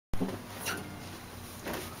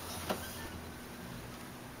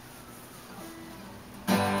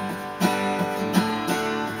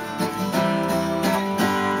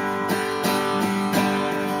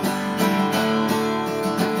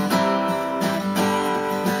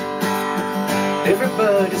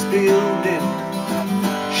Everybody's building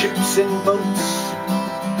ships and boats.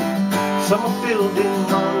 Some are building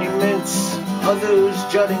monuments, others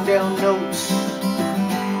jotting down notes.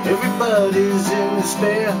 Everybody's in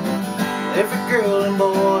despair, every girl and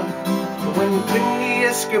boy. But when Quinn the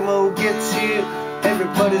Eskimo gets here,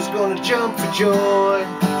 everybody's gonna jump for joy.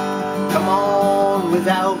 Come on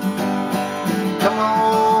without, come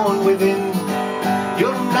on within.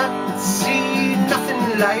 You'll not see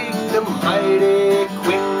nothing like the mighty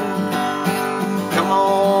Quinn. Come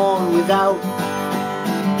on without,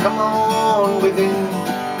 come on within.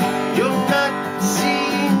 You'll not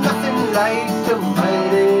see nothing like the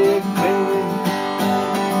mighty Quinn.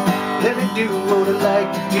 Let me do what I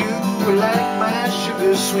like to do, I like my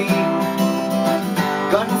sugar sweet.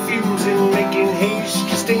 Garden fumes and making haste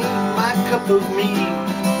just ain't my cup of meat.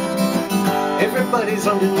 Everybody's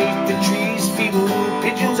underneath the trees feeding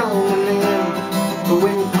pigeons on the limb. But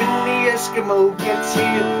when Quinn the Eskimo gets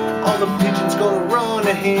here, all the pigeons gonna run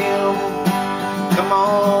to him. Come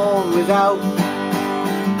on without,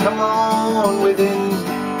 come on within.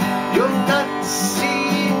 You'll not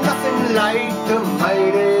see nothing like the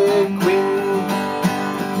mighty Quinn.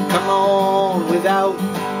 Come on without,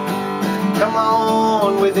 come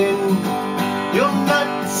on within. You'll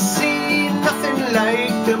not see nothing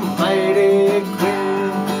like the mighty Quinn.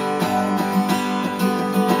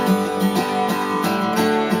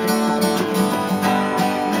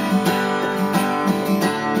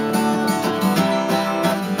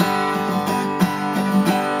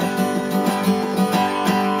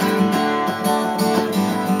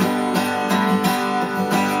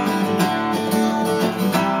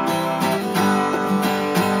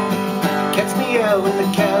 Catch me out when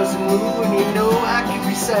the cows are moving, you know I can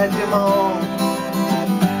recite them all.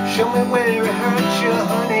 Show me where it hurts you,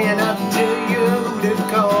 honey, and I'll tell you who to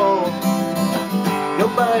call.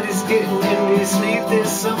 Nobody's getting any sleep, there's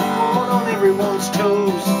someone on everyone's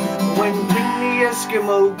toes. When Quinn the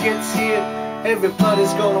Eskimo gets here,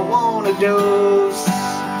 everybody's gonna want a dose.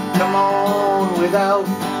 Come on without,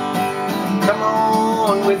 come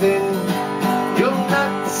on within. You'll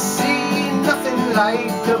not see nothing like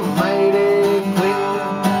the mighty Quinn.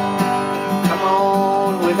 Come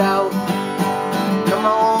on without, come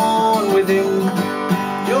on within.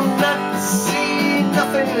 You'll not see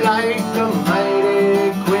nothing like the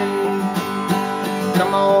mighty Quinn.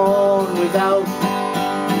 Come on without,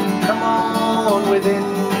 come on within.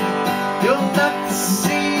 You'll not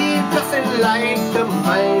see nothing like the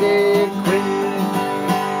mighty Quinn.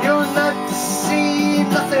 You'll not see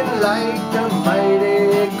nothing like the